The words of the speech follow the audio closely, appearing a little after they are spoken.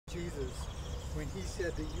when he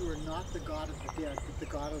said that you are not the God of the dead, but the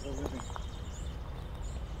God of the living.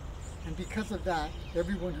 And because of that,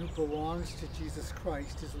 everyone who belongs to Jesus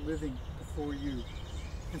Christ is living before you.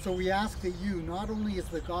 And so we ask that you, not only as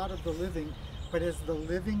the God of the living, but as the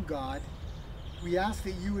living God, we ask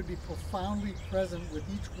that you would be profoundly present with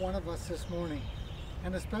each one of us this morning,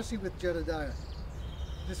 and especially with Jedediah.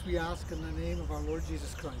 This we ask in the name of our Lord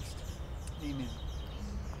Jesus Christ. Amen.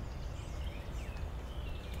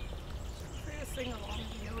 Pray a sing along,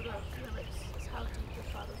 you know the lyrics, is how deep your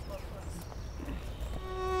Father's love for us.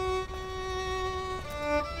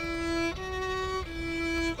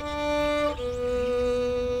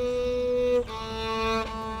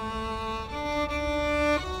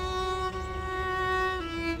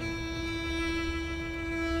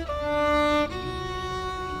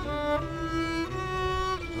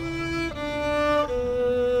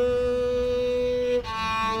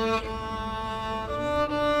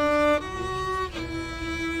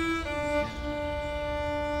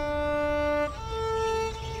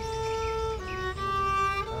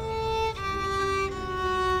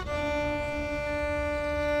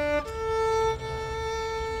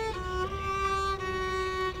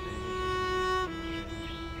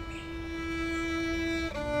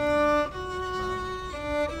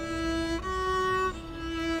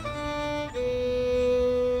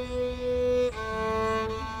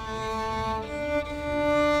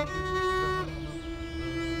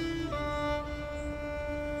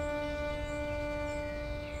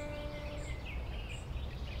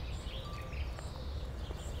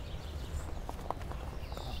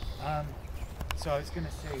 So I was going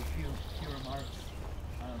to say a few remarks.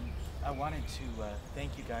 I wanted to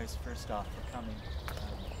thank you guys first off for coming.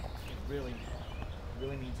 It really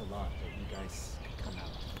means a lot that you guys could come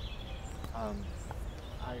out.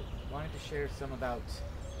 I wanted to share some about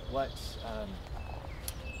what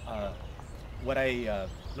I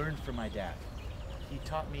learned from my dad. He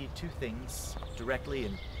taught me two things directly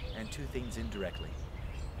and two things indirectly.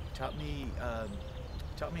 He taught me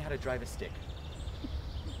how to drive a stick.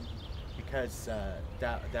 Because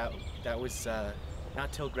that was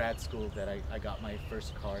not till grad school that I got my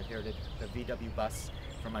first car. I inherited the VW bus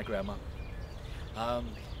from my grandma.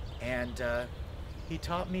 He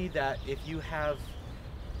taught me that if you have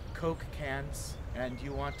Coke cans and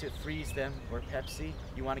you want to freeze them, or Pepsi,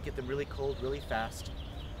 you want to get them really cold really fast,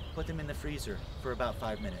 put them in the freezer for about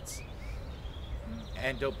 5 minutes.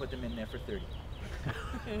 And don't put them in there for 30.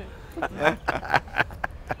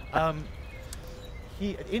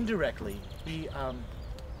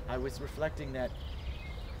 I was reflecting that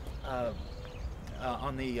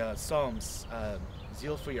on the Psalms,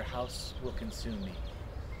 zeal for your house will consume me.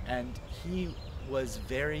 And he was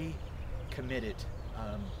very committed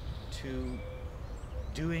to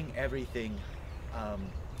doing everything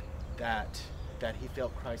that he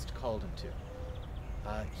felt Christ called him to.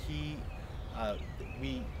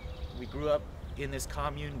 We grew up in this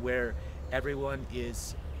commune where everyone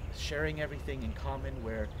is sharing everything in common,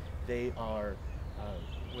 where they are,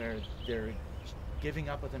 where they're giving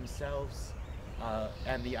up of themselves,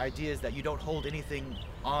 and the idea is that you don't hold anything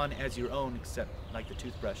on as your own except like the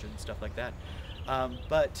toothbrush and stuff like that.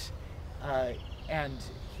 And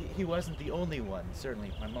he wasn't the only one,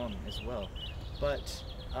 certainly my mom as well, but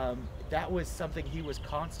that was something he was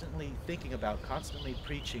constantly thinking about, constantly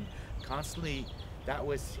preaching, constantly. That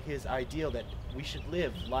was his ideal, that we should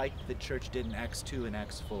live like the church did in Acts 2 and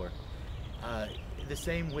Acts 4. The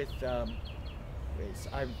same with,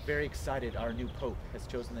 I'm very excited our new Pope has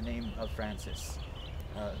chosen the name of Francis,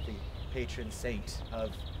 the patron saint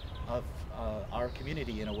of our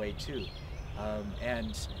community in a way too.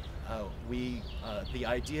 The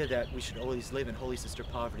idea that we should always live in Holy Sister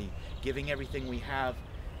poverty, giving everything we have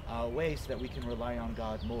away so that we can rely on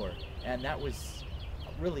God more. And that was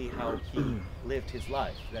really how he lived his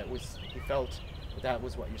life. He felt that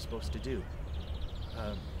was what you're supposed to do.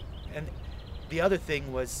 And the other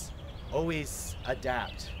thing was always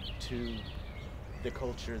adapt to the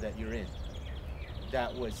culture that you're in.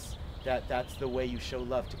 That's the way you show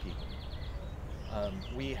love to people.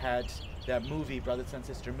 We had that movie Brother, Sun,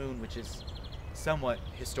 Sister, Moon, which is somewhat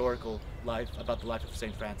historical life about the life of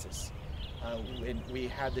St. Francis. And we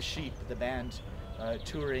had the Sheep, the band,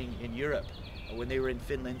 touring in Europe. When they were in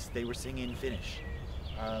Finland, they were singing in Finnish.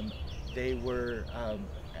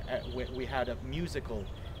 We had a musical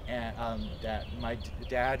that my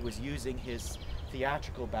dad was using his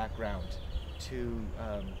theatrical background to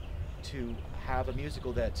have a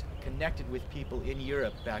musical that connected with people in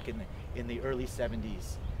Europe back in the early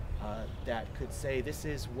 70s, that could say this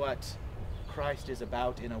is what Christ is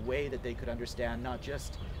about in a way that they could understand, not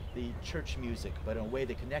just the church music, but in a way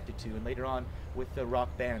they connected to. And later on with the rock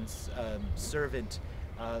band's Servant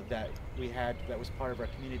that we had, that was part of our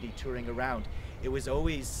community touring around, it was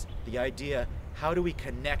always the idea, how do we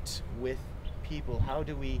connect with people? How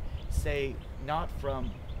do we say, not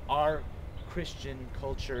from our Christian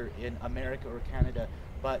culture in America or Canada,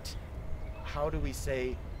 but how do we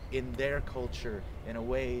say in their culture in a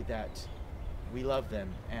way that we love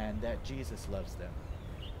them and that Jesus loves them?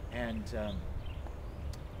 And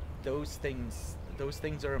those things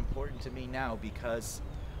are important to me now because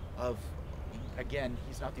of, again,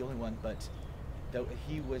 he's not the only one, but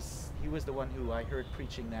he was the one who I heard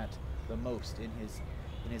preaching that the most in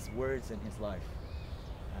his words and his life.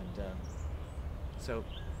 And so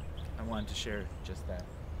I wanted to share just that.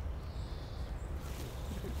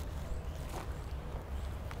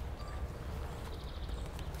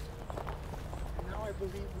 Now I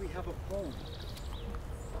believe we have a poem.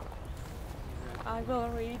 I will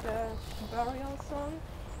read a burial song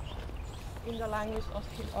in the language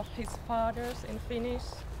of his fathers in Finnish.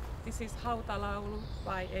 This is Hautalaulu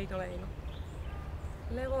by Eino Leino.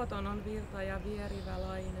 Levoton on virta ja vierivä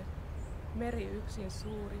laine, meri yksin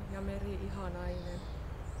suuri ja meri ihanainen.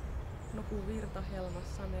 Nuku virta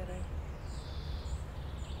helmassa mereen.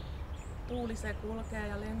 Tuuli se kulkee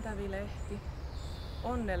ja lentävi lehti.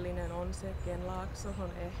 Onnellinen on se, ken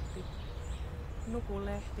laaksohon ehti. Nuku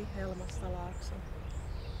lehti helmassa laakson.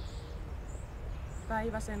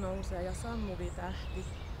 Päivä se nousee ja sammuvi tähti.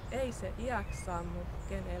 Ei se iäks sammu,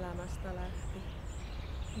 ken elämästä lähti.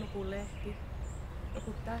 Nuku lehti,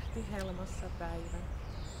 nuku tähti helmassa päivän.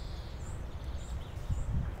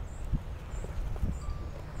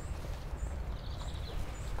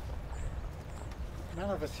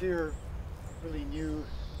 None of us here really knew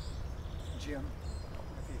Jim,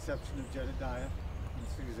 with the exception of Jedediah and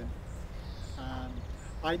Susan.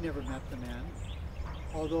 I'd never met the man,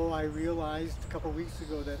 although I realized a couple weeks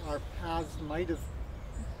ago that our paths might have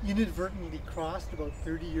inadvertently crossed about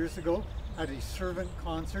 30 years ago at a servant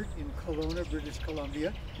concert in Kelowna, British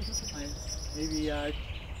Columbia. Maybe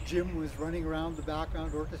Jim was running around the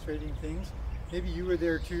background orchestrating things. Maybe you were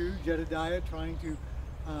there too, Jedediah, trying to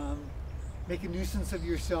make a nuisance of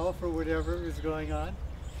yourself or whatever is going on.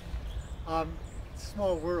 It's a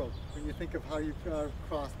small world when you think of how you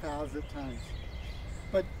cross paths at times.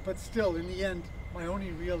 But still, in the end, my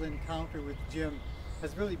only real encounter with Jim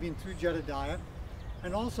has really been through Jedediah,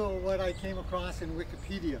 and also what I came across in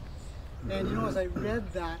Wikipedia. And you know, as I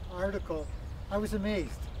read that article, I was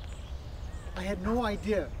amazed. I had no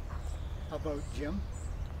idea about Jim.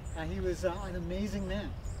 He was an amazing man.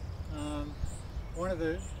 One of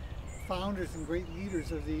the founders and great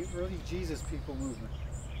leaders of the early Jesus People movement.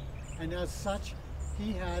 And as such,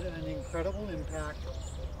 he had an incredible impact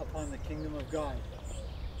upon the kingdom of God.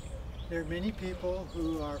 There are many people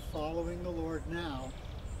who are following the Lord now,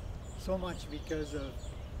 so much because of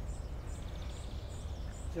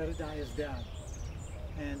Jedediah's dad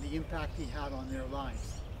and the impact he had on their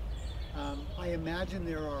lives. I imagine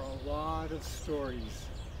there are a lot of stories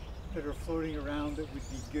that are floating around that would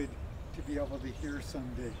be good to be able to hear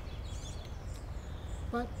someday.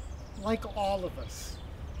 But like all of us,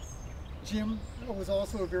 Jim was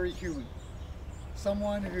also a very human.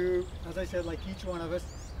 Someone who, as I said, like each one of us,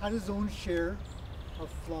 had his own share of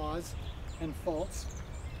flaws and faults.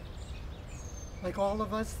 Like all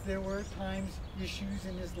of us, there were at times issues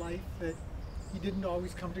in his life that he didn't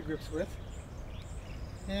always come to grips with.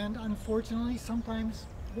 And unfortunately, sometimes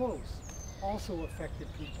woes also affected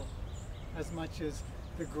people as much as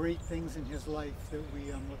the great things in his life that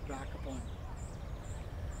we look back upon.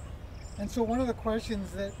 And so one of the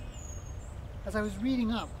questions that, as I was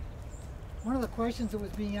reading up, one of the questions that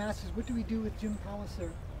was being asked is, what do we do with Jim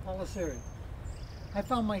Palosaari? I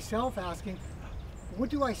found myself asking, what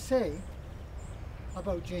do I say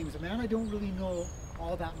about James, a man I don't really know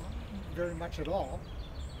all that very much at all?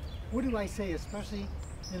 What do I say, especially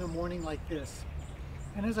in a morning like this?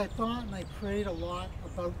 And as I thought and I prayed a lot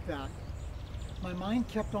about that, my mind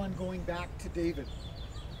kept on going back to David,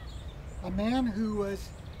 a man who was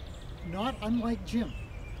not unlike Jim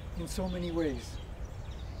in so many ways.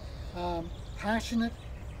 Passionate,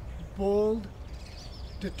 bold,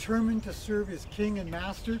 determined to serve his king and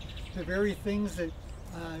master, the very things that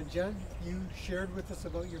Jed, you shared with us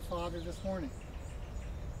about your father this morning.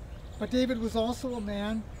 But David was also a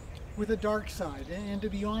man with a dark side, and to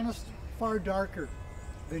be honest, far darker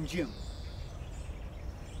than Jim.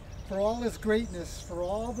 For all his greatness, for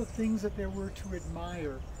all the things that there were to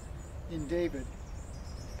admire in David,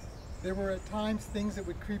 there were at times things that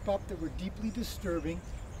would creep up that were deeply disturbing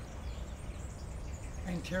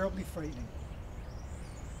and terribly frightening.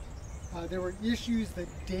 There were issues that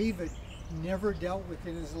David never dealt with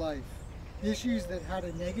in his life. Issues that had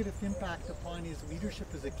a negative impact upon his leadership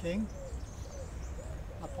as a king,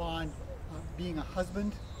 upon being a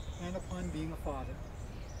husband, and upon being a father.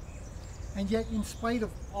 And yet, in spite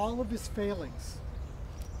of all of his failings,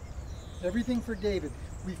 everything for David,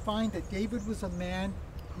 we find that David was a man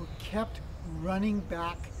who kept running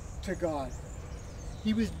back to God.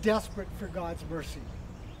 He was desperate for God's mercy,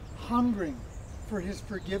 hungering for his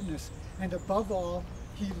forgiveness, and above all,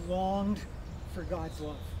 he longed for God's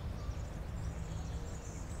love.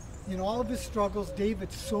 In all of his struggles,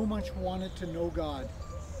 David so much wanted to know God,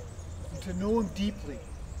 and to know him deeply,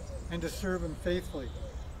 and to serve him faithfully.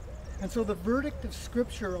 And so the verdict of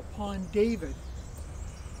Scripture upon David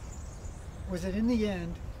was that in the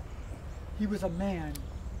end, he was a man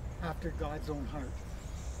after God's own heart.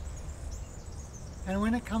 And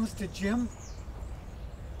when it comes to Jim,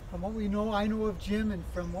 from what we know, I know of Jim, and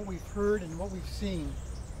from what we've heard and what we've seen,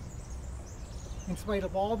 in spite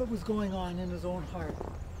of all that was going on in his own heart,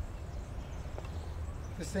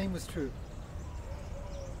 the same was true.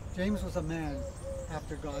 James was a man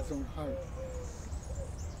after God's own heart.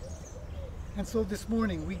 And so this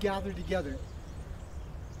morning we gather together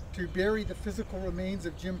to bury the physical remains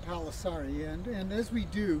of Jim Palosaari, and as we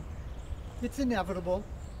do, it's inevitable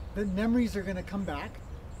that memories are going to come back,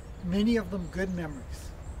 many of them good memories.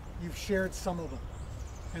 You've shared some of them,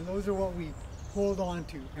 and those are what we hold on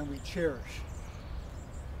to and we cherish.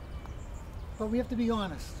 But we have to be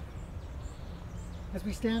honest. As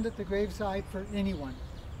we stand at the graveside for anyone,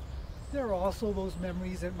 there are also those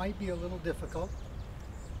memories that might be a little difficult,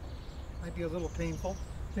 might be a little painful,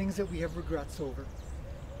 things that we have regrets over.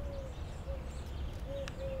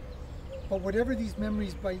 But whatever these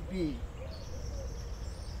memories might be,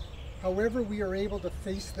 however we are able to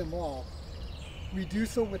face them all, we do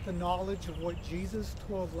so with the knowledge of what Jesus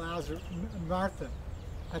told Martha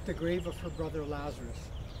at the grave of her brother Lazarus.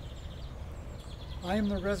 I am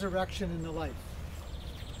the resurrection and the life.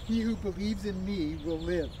 He who believes in me will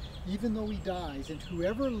live, even though he dies, and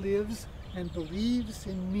whoever lives and believes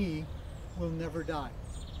in me will never die.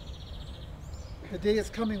 The day is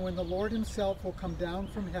coming when the Lord himself will come down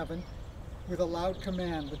from heaven with a loud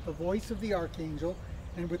command, with the voice of the archangel,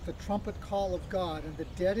 and with the trumpet call of God, and the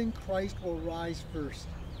dead in Christ will rise first.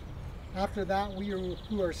 After that, we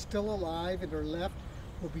who are still alive and are left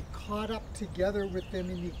will be caught up together with them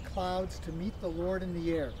in the clouds to meet the Lord in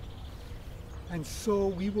the air. And so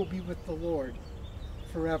we will be with the Lord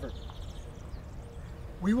forever.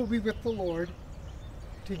 We will be with the Lord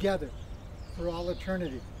together for all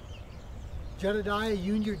eternity. Jedediah,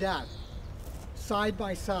 you and your dad, side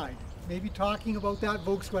by side, maybe talking about that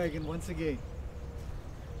Volkswagen once again,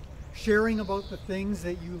 sharing about the things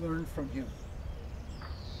that you learned from him.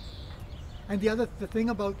 And the thing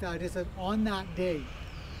about that is that on that day,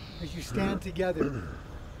 as you stand together,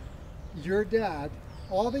 your dad,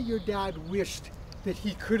 all that your dad wished that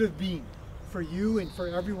he could have been for you and for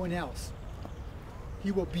everyone else,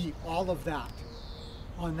 he will be all of that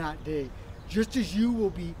on that day, just as you will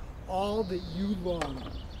be all that you long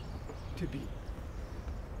to be.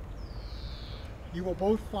 You will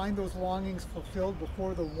both find those longings fulfilled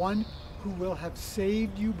before the one who will have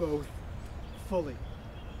saved you both fully,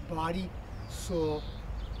 body, soul,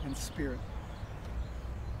 and spirit.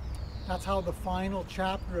 That's how the final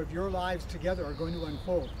chapter of your lives together are going to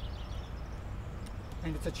unfold.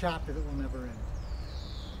 And it's a chapter that will never end.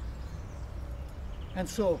 And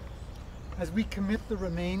so, as we commit the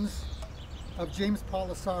remains of James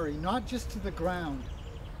Palosaari, not just to the ground,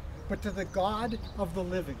 but to the God of the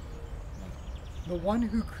living, the one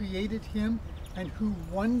who created him and who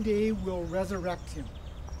one day will resurrect him,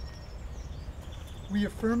 we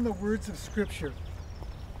affirm the words of Scripture,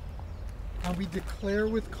 and we declare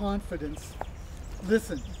with confidence,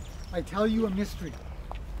 listen, I tell you a mystery.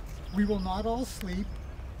 We will not all sleep,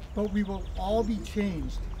 but we will all be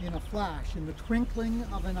changed in a flash, in the twinkling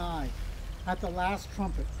of an eye, at the last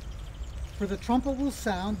trumpet. For the trumpet will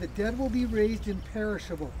sound, the dead will be raised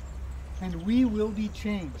imperishable, and we will be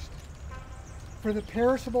changed. For the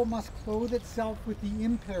perishable must clothe itself with the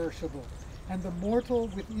imperishable, and the mortal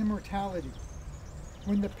with immortality.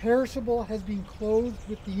 When the perishable has been clothed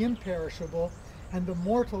with the imperishable, and the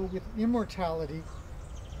mortal with immortality,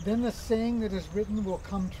 then the saying that is written will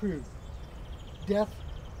come true. Death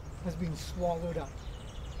has been swallowed up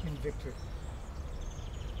in victory.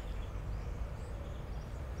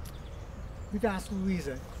 We've asked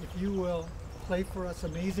Louisa if you will play for us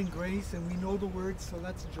Amazing Grace, and we know the words, so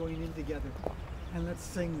let's join in together and let's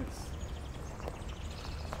sing this.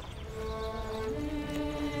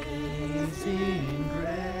 Amazing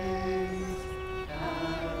grace,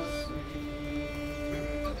 how sweet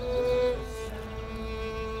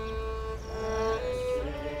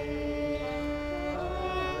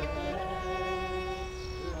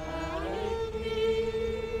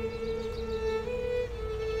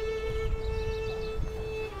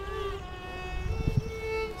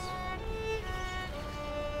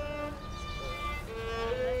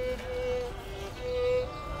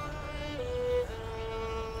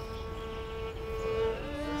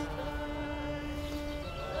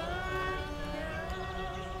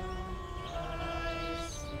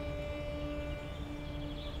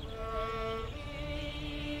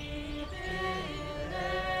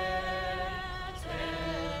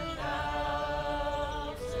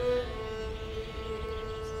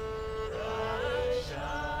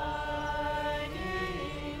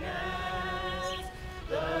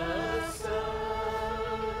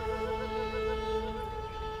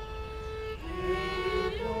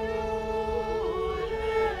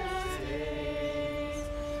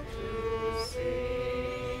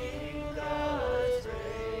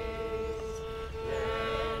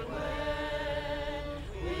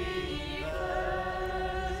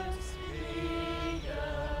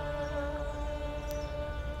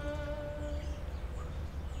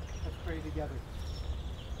together.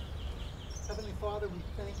 Heavenly Father, we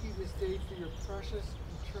thank you this day for your precious,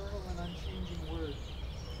 eternal, and unchanging word.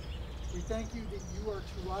 We thank you that you are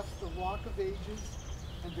to us the rock of ages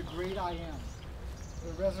and the great I am,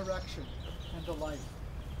 the resurrection and the life.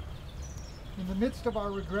 In the midst of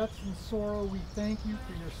our regrets and sorrow, we thank you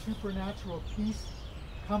for your supernatural peace,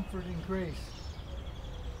 comfort, and grace.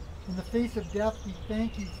 In the face of death, we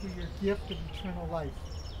thank you for your gift of eternal life.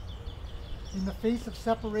 In the face of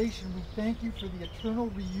separation, we thank you for the eternal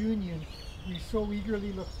reunion we so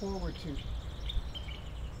eagerly look forward to.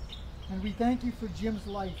 And we thank you for Jim's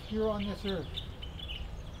life here on this earth.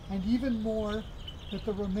 And even more, that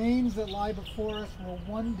the remains that lie before us will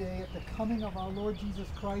one day, at the coming of our Lord Jesus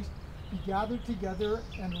Christ, be gathered together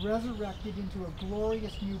and resurrected into a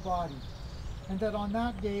glorious new body. And that on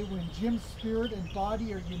that day, when Jim's spirit and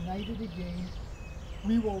body are united again,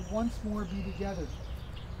 we will once more be together.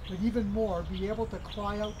 But even more, be able to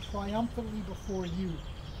cry out triumphantly before you,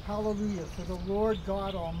 hallelujah, for the Lord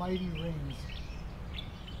God Almighty reigns.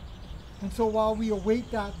 And so while we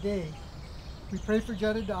await that day, we pray for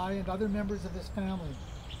Jedediah and other members of his family,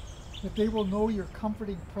 that they will know your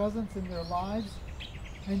comforting presence in their lives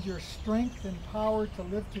and your strength and power to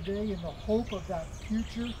live today in the hope of that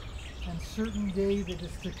future and certain day that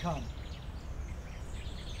is to come.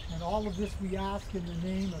 And all of this we ask in the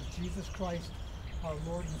name of Jesus Christ, our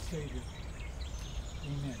Lord and Savior.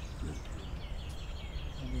 Amen.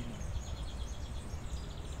 And amen.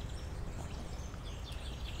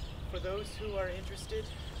 For those who are interested,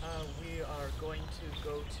 we are going to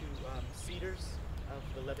go to Cedars,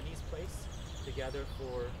 the Lebanese place, to gather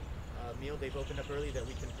for a meal. They've opened up early that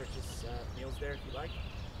we can purchase meals there if you like.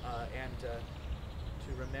 And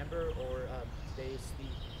to remember, or today is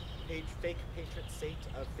the fake patron saint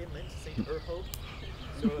of Finland, Saint Urho.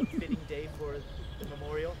 So a fitting day for the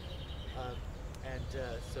memorial.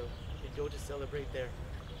 So you can go to celebrate there.